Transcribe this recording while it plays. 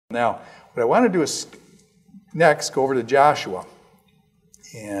Now, what I want to do is next go over to Joshua.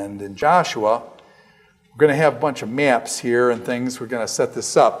 And in Joshua, we're going to have a bunch of maps here and things. We're going to set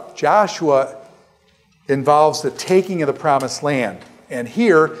this up. Joshua involves the taking of the promised land. And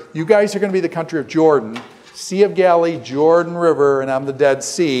here, you guys are going to be the country of Jordan, Sea of Galilee, Jordan River, and I'm the Dead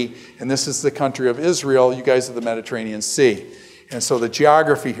Sea. And this is the country of Israel. You guys are the Mediterranean Sea. And so the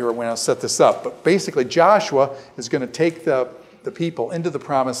geography here, when I'll set this up. But basically, Joshua is going to take the people into the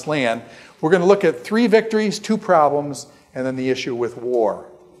promised land. We're going to look at 3 victories, 2 problems, and then the issue with war.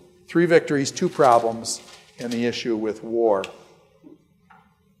 3 victories, 2 problems, and the issue with war.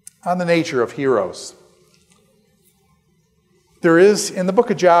 On the nature of heroes. There is, in the book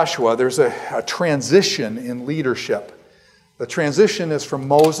of Joshua, there's a transition in leadership. The transition is from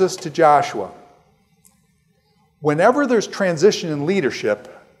Moses to Joshua. Whenever there's transition in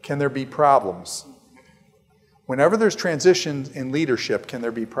leadership, can there be problems? Whenever there's transition in leadership, can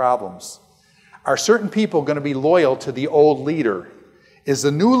there be problems? Are certain people going to be loyal to the old leader? Is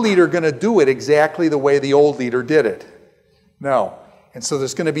the new leader going to do it exactly the way the old leader did it? No. And so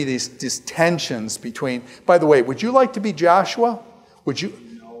there's going to be these tensions between... By the way, would you like to be Joshua? Would you...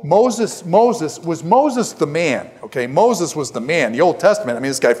 Was Moses the man? Okay, Moses was the man. The Old Testament, I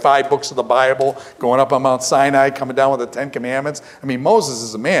mean, this guy 5 books of the Bible, going up on Mount Sinai, coming down with the 10 Commandments. I mean, Moses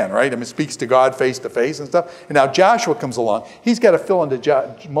is a man, right? I mean, speaks to God face to face and stuff. And now Joshua comes along. He's got to fill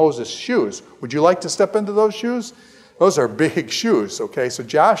into Moses' shoes. Would you like to step into those shoes? Those are big shoes, okay? So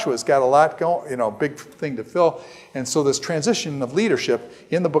Joshua's got a lot going, big thing to fill. And so this transition of leadership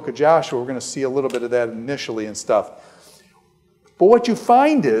in the book of Joshua, we're going to see a little bit of that initially and stuff. But what you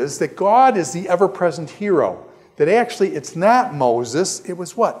find is that God is the ever-present hero. That actually it's not Moses. It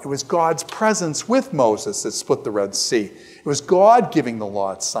was what? It was God's presence with Moses that split the Red Sea. It was God giving the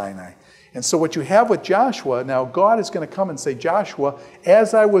law at Sinai. And so what you have with Joshua, now God is going to come and say, Joshua,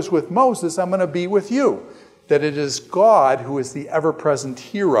 as I was with Moses, I'm going to be with you. That it is God who is the ever-present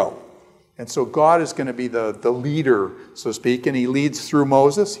hero. And so God is going to be the leader, so to speak, and he leads through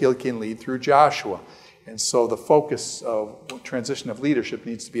Moses. He can lead through Joshua. And so the focus of transition of leadership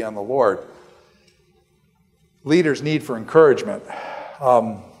needs to be on the Lord. Leaders' need for encouragement.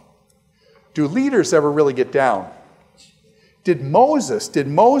 Do leaders ever really get down? Did Moses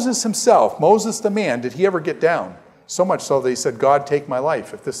himself, Moses the man, did he ever get down? So much so that he said, God, take my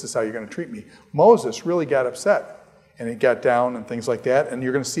life if this is how you're going to treat me. Moses really got upset. And he got down and things like that. And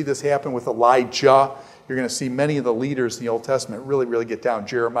you're going to see this happen with Elijah. You're going to see many of the leaders in the Old Testament really, really get down.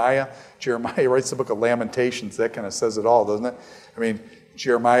 Jeremiah writes the book of Lamentations. That kind of says it all, doesn't it? I mean,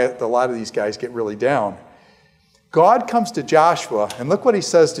 Jeremiah, a lot of these guys get really down. God comes to Joshua, and look what he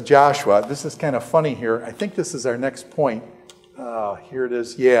says to Joshua. This is kind of funny here. I think this is our next point. Here it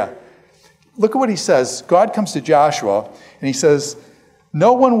is. Yeah. Look at what he says. God comes to Joshua, and he says,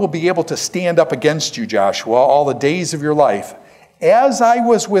 no one will be able to stand up against you, Joshua, all the days of your life. As I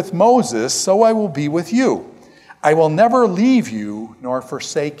was with Moses, so I will be with you. I will never leave you nor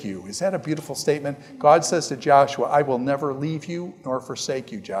forsake you. Is that a beautiful statement? God says to Joshua, I will never leave you nor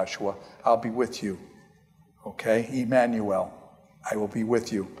forsake you, Joshua. I'll be with you. Okay? Emmanuel, I will be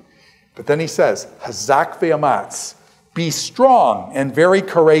with you. But then he says, Hazak ve'amatz, be strong and very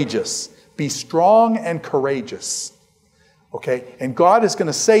courageous. Be strong and courageous. Okay, and God is going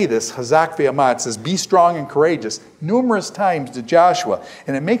to say this, Hazak ve'amatz, says, be strong and courageous, numerous times to Joshua.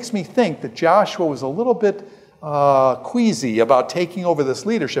 And it makes me think that Joshua was a little bit queasy about taking over this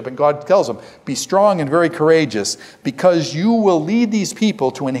leadership. And God tells him, be strong and very courageous, because you will lead these people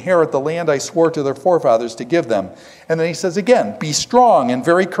to inherit the land I swore to their forefathers to give them. And then he says again, be strong and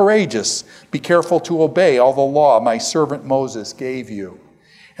very courageous. Be careful to obey all the law my servant Moses gave you.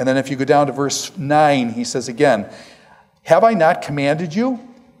 And then if you go down to verse 9, he says again, have I not commanded you?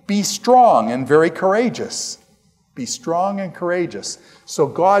 Be strong and very courageous. Be strong and courageous. So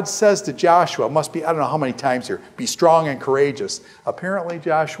God says to Joshua, must be, I don't know how many times here, be strong and courageous. Apparently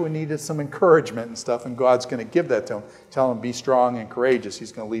Joshua needed some encouragement and stuff, and God's going to give that to him. Tell him, be strong and courageous.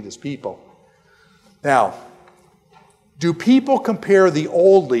 He's going to lead his people. Now, do people compare the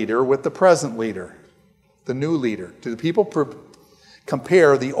old leader with the present leader? The new leader? Do the people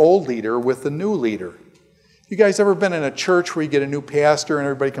compare the old leader with the new leader? You guys ever been in a church where you get a new pastor and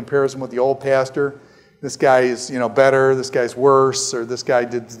everybody compares him with the old pastor? This guy is, better, this guy's worse, or this guy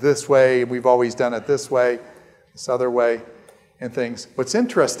did this way, we've always done it this way, this other way, and things. What's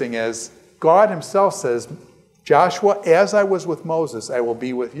interesting is God himself says, Joshua, as I was with Moses, I will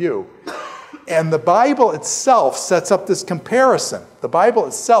be with you. And the Bible itself sets up this comparison. The Bible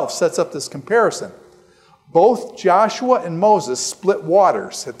itself sets up this comparison. Both Joshua and Moses split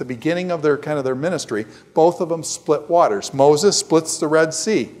waters at the beginning of their ministry. Both of them split waters. Moses splits the Red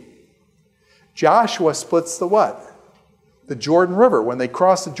Sea. Joshua splits the what? The Jordan River. When they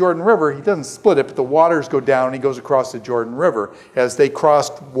cross the Jordan River, he doesn't split it, but the waters go down and he goes across the Jordan River. As they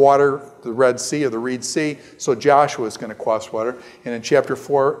crossed water, the Red Sea or the Reed Sea, so Joshua is going to cross water. And in chapter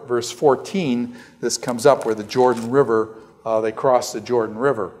 4, verse 14, this comes up where the Jordan River, they cross the Jordan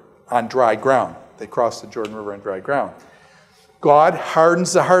River on dry ground. They cross the Jordan River on dry ground. God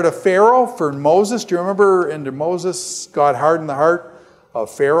hardens the heart of Pharaoh for Moses. Do you remember under Moses, God hardened the heart of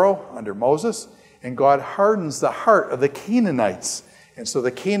Pharaoh under Moses? And God hardens the heart of the Canaanites. And so the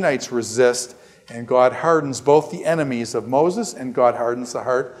Canaanites resist, and God hardens both the enemies of Moses, and God hardens the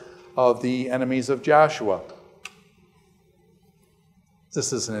heart of the enemies of Joshua.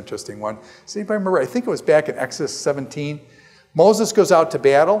 This is an interesting one. Does anybody remember? I think it was back in Exodus 17. Moses goes out to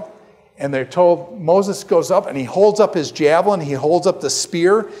battle, and they're told, Moses goes up, and he holds up his javelin, he holds up the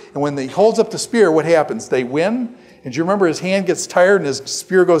spear, and when he holds up the spear, what happens? They win. And do you remember his hand gets tired and his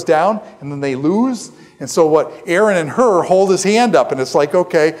spear goes down and then they lose? And so what Aaron and Hur hold his hand up and it's like,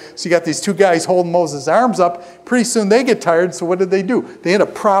 okay, so you got these two guys holding Moses' arms up. Pretty soon they get tired, so what did they do? They end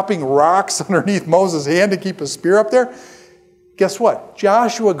up propping rocks underneath Moses' hand to keep his spear up there. Guess what?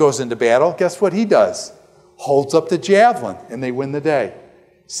 Joshua goes into battle. Guess what he does? Holds up the javelin and they win the day.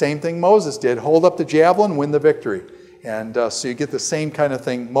 Same thing Moses did. Hold up the javelin, win the victory. And so you get the same kind of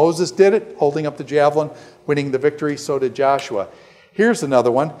thing. Moses did it, holding up the javelin, winning the victory. So did Joshua. Here's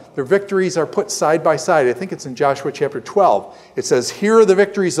another one. Their victories are put side by side. I think it's in Joshua chapter 12. It says, here are the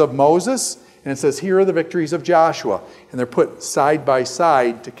victories of Moses, and it says, here are the victories of Joshua. And they're put side by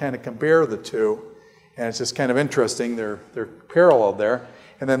side to kind of compare the two. And it's just kind of interesting. They're parallel there.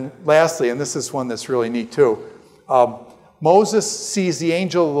 And then lastly, and this is one that's really neat too, Moses sees the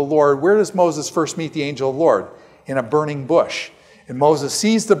angel of the Lord. Where does Moses first meet the angel of the Lord? In a burning bush. And Moses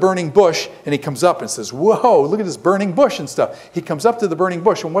sees the burning bush and he comes up and says, whoa, look at this burning bush and stuff. He comes up to the burning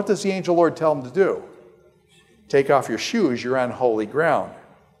bush and what does the angel Lord tell him to do? Take off your shoes, you're on holy ground.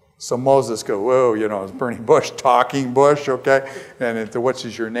 So Moses goes, whoa, you know, it's burning bush, talking bush, okay? And what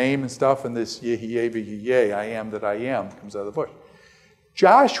is your name and stuff? And this, yeh, I am that I am, comes out of the bush.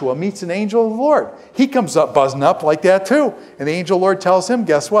 Joshua meets an angel of the Lord. He comes up buzzing up like that too. And the angel of the Lord tells him,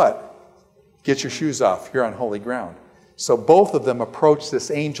 guess what? Get your shoes off. You're on holy ground. So both of them approach this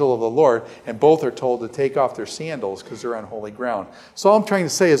angel of the Lord, and both are told to take off their sandals because they're on holy ground. So all I'm trying to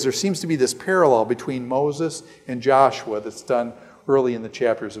say is there seems to be this parallel between Moses and Joshua that's done early in the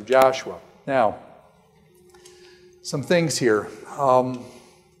chapters of Joshua. Now, some things here.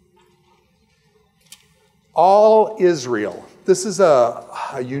 All Israel. This is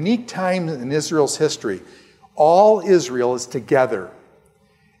a unique time in Israel's history. All Israel is together.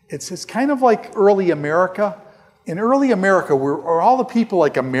 It's kind of like early America. In early America, were all the people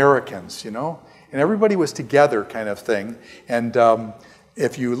like Americans, you know? And everybody was together kind of thing. And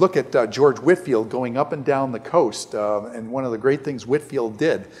if you look at George Whitefield going up and down the coast, and one of the great things Whitefield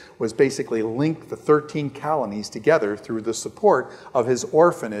did was basically link the 13 colonies together through the support of his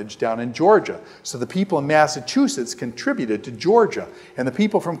orphanage down in Georgia. So the people in Massachusetts contributed to Georgia, and the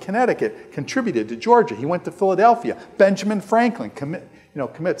people from Connecticut contributed to Georgia. He went to Philadelphia. Benjamin Franklin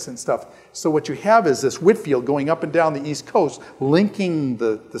commits and stuff. So what you have is this Whitefield going up and down the East Coast, linking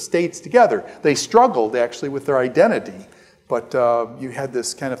the states together. They struggled actually with their identity, but you had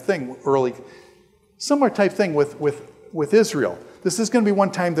this kind of thing early, similar type thing with Israel. This is going to be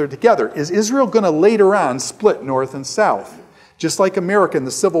one time they're together. Is Israel going to later on split north and south? Just like America in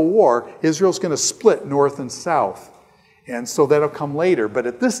the Civil War, Israel's going to split north and south. And so that'll come later. But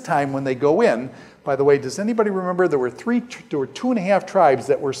at this time when they go in, by the way, does anybody remember there were 2.5 tribes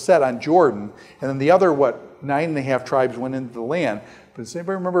that were set on Jordan, and then the other, 9.5 tribes went into the land. But does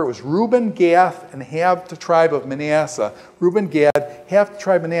anybody remember it was Reuben, Gath, and half the tribe of Manasseh. Reuben, Gad, half the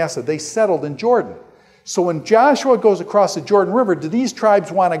tribe of Manasseh, they settled in Jordan. So when Joshua goes across the Jordan River, do these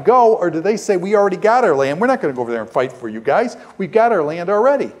tribes want to go, or do they say, we already got our land, we're not going to go over there and fight for you guys, we've got our land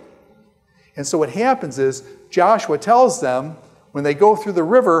already? And so what happens is, Joshua tells them, when they go through the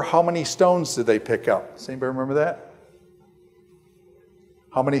river, how many stones did they pick up? Does anybody remember that?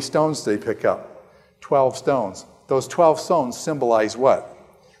 How many stones did they pick up? 12 stones. Those 12 stones symbolize what?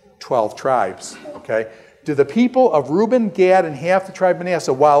 12 tribes, okay? Do the people of Reuben, Gad, and half the tribe of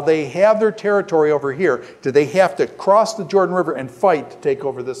Manasseh, while they have their territory over here, do they have to cross the Jordan River and fight to take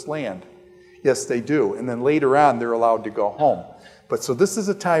over this land? Yes, they do. And then later on, they're allowed to go home. But so this is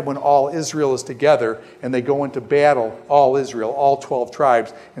a time when all Israel is together and they go into battle, all Israel, all 12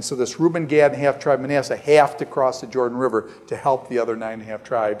 tribes. And so this Reuben, Gad, and half tribe Manasseh have to cross the Jordan River to help the other 9.5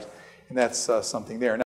 tribes. And that's something there.